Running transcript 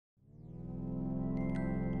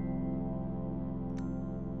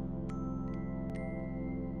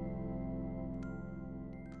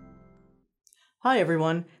Hi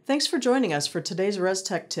everyone, thanks for joining us for today's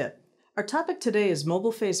Restek tip. Our topic today is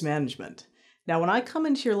mobile phase management. Now when I come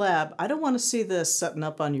into your lab, I don't want to see this setting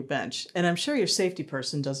up on your bench, and I'm sure your safety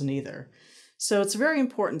person doesn't either. So it's very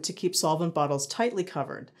important to keep solvent bottles tightly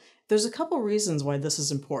covered. There's a couple reasons why this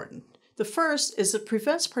is important. The first is it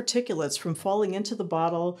prevents particulates from falling into the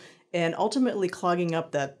bottle and ultimately clogging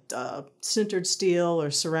up that sintered steel or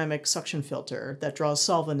ceramic suction filter that draws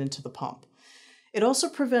solvent into the pump. It also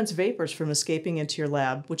prevents vapors from escaping into your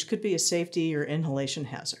lab, which could be a safety or inhalation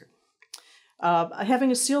hazard.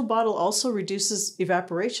 Having a sealed bottle also reduces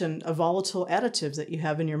evaporation of volatile additives that you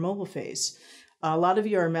have in your mobile phase. A lot of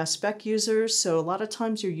you are mass spec users, so a lot of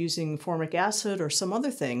times you're using formic acid or some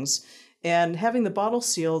other things, and having the bottle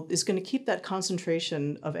sealed is going to keep that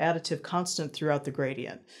concentration of additive constant throughout the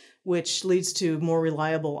gradient, which leads to more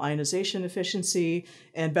reliable ionization efficiency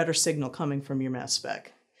and better signal coming from your mass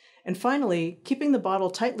spec. And finally, keeping the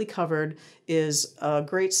bottle tightly covered is a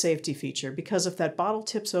great safety feature because if that bottle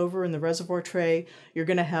tips over in the reservoir tray, you're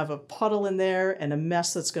going to have a puddle in there and a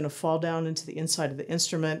mess that's going to fall down into the inside of the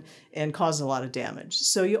instrument and cause a lot of damage.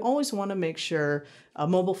 So you always want to make sure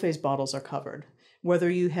mobile phase bottles are covered.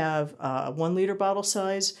 Whether you have a 1 liter bottle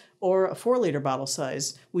size or a 4 liter bottle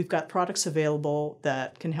size, we've got products available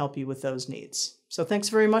that can help you with those needs. So thanks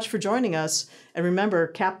very much for joining us, and remember,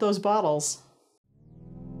 cap those bottles.